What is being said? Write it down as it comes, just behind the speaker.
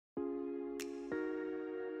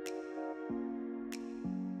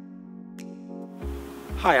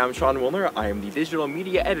Hi, I'm Sean Wilner. I am the digital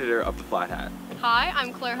media editor of The Flat Hat. Hi,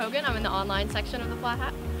 I'm Claire Hogan. I'm in the online section of The Flat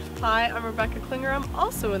Hat. Hi, I'm Rebecca Klinger. I'm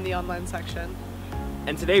also in the online section.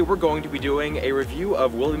 And today we're going to be doing a review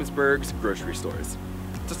of Williamsburg's grocery stores.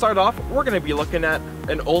 To start off, we're going to be looking at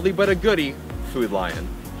an oldie but a goodie, Food Lion.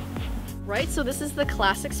 Right, so this is the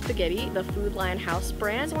classic spaghetti, the Food Lion house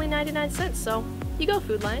brand. It's only 99 cents, so you go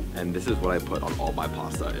Food Lion. And this is what I put on all my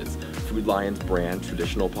pasta. It's Food Lion's brand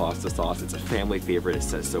traditional pasta sauce. It's a family favorite. It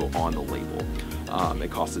says so on the label.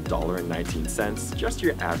 It costs $1.19, just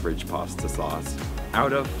your average pasta sauce.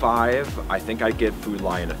 Out of 5, I think I'd give Food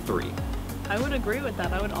Lion a 3. I would agree with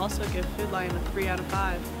that. I would also give Food Lion a 3 out of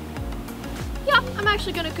 5. Yeah, I'm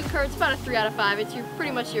actually going to concur. It's about a 3 out of 5. It's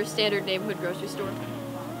pretty much your standard neighborhood grocery store.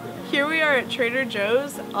 Here we are at Trader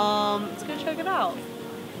Joe's. Let's go check it out.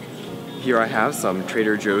 Here I have some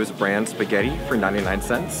Trader Joe's brand spaghetti for 99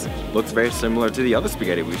 cents. Looks very similar to the other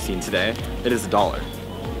spaghetti we've seen today. It is $1.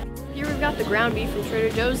 Here we've got the ground beef from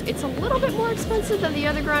Trader Joe's. It's a little bit more expensive than the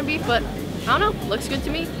other ground beef, but I don't know, looks good to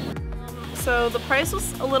me. So the price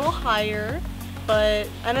was a little higher,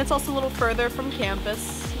 and it's also a little further from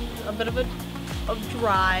campus, a bit of a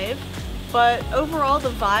drive. But overall,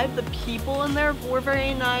 the vibe, the people in there were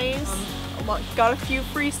very nice. Got a few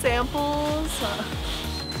free samples.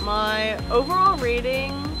 My overall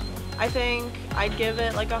rating, I think I'd give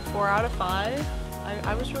it like a 4 out of 5.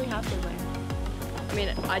 I was really happy with it. I mean,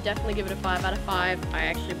 I definitely give it a 5 out of 5. I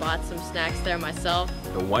actually bought some snacks there myself.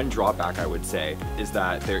 The one drawback I would say is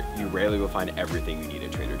that you rarely will find everything you need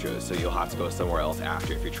at Trader Joe's, so you'll have to go somewhere else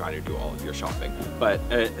after if you're trying to do all of your shopping. But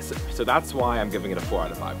so that's why I'm giving it a 4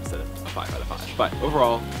 out of 5 instead of a 5 out of 5. But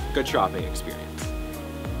overall, good shopping experience.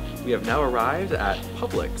 We have now arrived at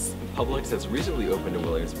Publix. Publix has recently opened in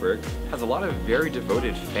Williamsburg, has a lot of very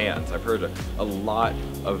devoted fans. I've heard a lot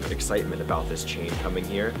of excitement about this chain coming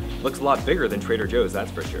here. Looks a lot bigger than Trader Joe's,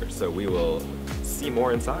 that's for sure. So we will see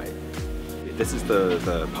more inside. This is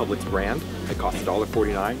the Publix brand. It costs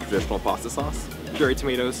 $1.49, traditional pasta sauce, cherry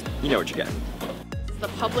tomatoes, you know what you're getting. This is the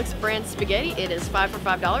Publix brand spaghetti. It is 5 for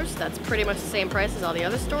 $5. That's pretty much the same price as all the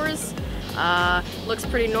other stores. Looks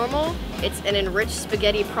pretty normal. It's an enriched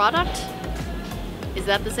spaghetti product. Is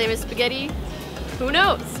that the same as spaghetti? Who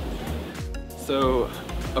knows? So,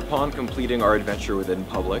 upon completing our adventure within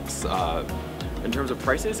Publix, in terms of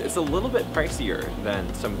prices, it's a little bit pricier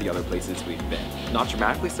than some of the other places we've been. Not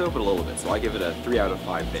dramatically so, but a little bit. So I give it a 3 out of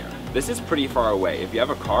 5 there. This is pretty far away. If you have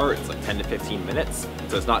a car, it's like 10 to 15 minutes.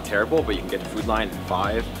 So it's not terrible, but you can get to Food Lion in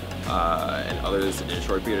 5 and others in a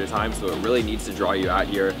short period of time. So it really needs to draw you out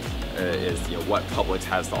here is what Publix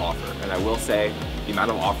has to offer. And I will say the amount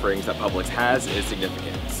of offerings that Publix has is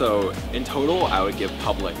significant. So in total, I would give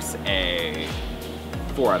Publix a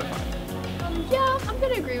 4 out of 5. Yeah, I'm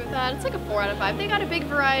gonna agree with that. It's like a 4 out of 5. They got a big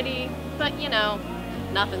variety, but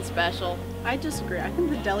nothing special. I disagree. I think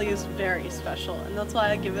the deli is very special, and that's why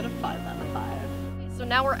I give it a 5 out of 5. So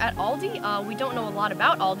now we're at Aldi. We don't know a lot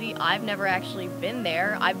about Aldi. I've never actually been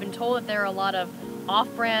there. I've been told that there are a lot of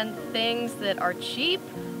off-brand things that are cheap.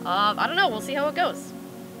 I don't know, we'll see how it goes.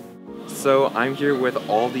 So I'm here with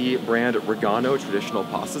Aldi brand Regano traditional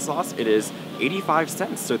pasta sauce. It is 85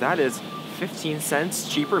 cents, so that is 15 cents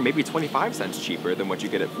cheaper, maybe 25 cents cheaper than what you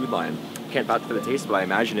get at Food Lion. Can't vouch for the taste, but I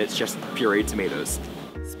imagine it's just pureed tomatoes.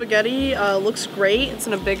 Spaghetti looks great. It's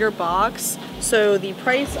in a bigger box, so the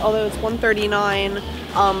price, although it's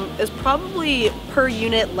 $1.39, is probably per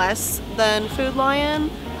unit less than Food Lion.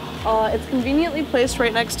 It's conveniently placed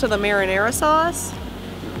right next to the marinara sauce.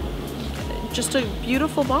 Just a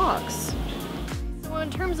beautiful box. So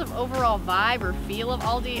in terms of overall vibe or feel of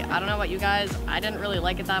Aldi, I don't know about you guys, I didn't really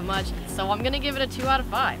like it that much, so I'm gonna give it a 2 out of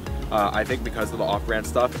 5. I think because of the off-brand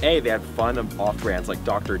stuff, they had fun of off-brands like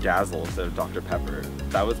Dr. Dazzle instead of Dr. Pepper.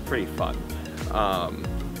 That was pretty fun.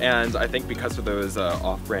 And I think because of those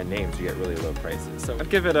off-brand names, you get really low prices. So I'd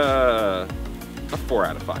give it a 4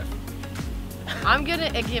 out of 5. I'm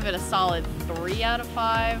gonna give it a solid 3 out of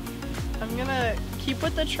 5. I'm gonna keep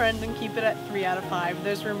with the trend and keep it at 3 out of 5.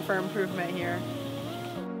 There's room for improvement here.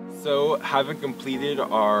 So, having completed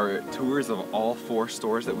our tours of all 4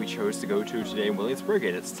 stores that we chose to go to today in Williamsburg,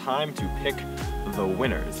 it's time to pick the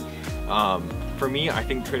winners. For me, I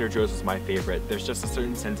think Trader Joe's was my favorite. There's just a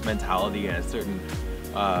certain sentimentality and a certain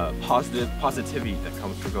positivity that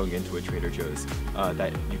comes from going into a Trader Joe's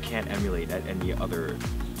that you can't emulate at any other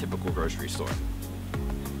typical grocery store.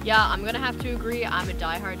 Yeah, I'm gonna have to agree. I'm a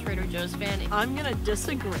diehard Trader Joe's fan. I'm gonna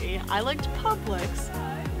disagree. I liked Publix.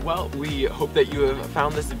 Well, we hope that you have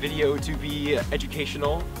found this video to be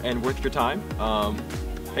educational and worth your time.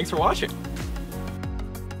 Thanks for watching.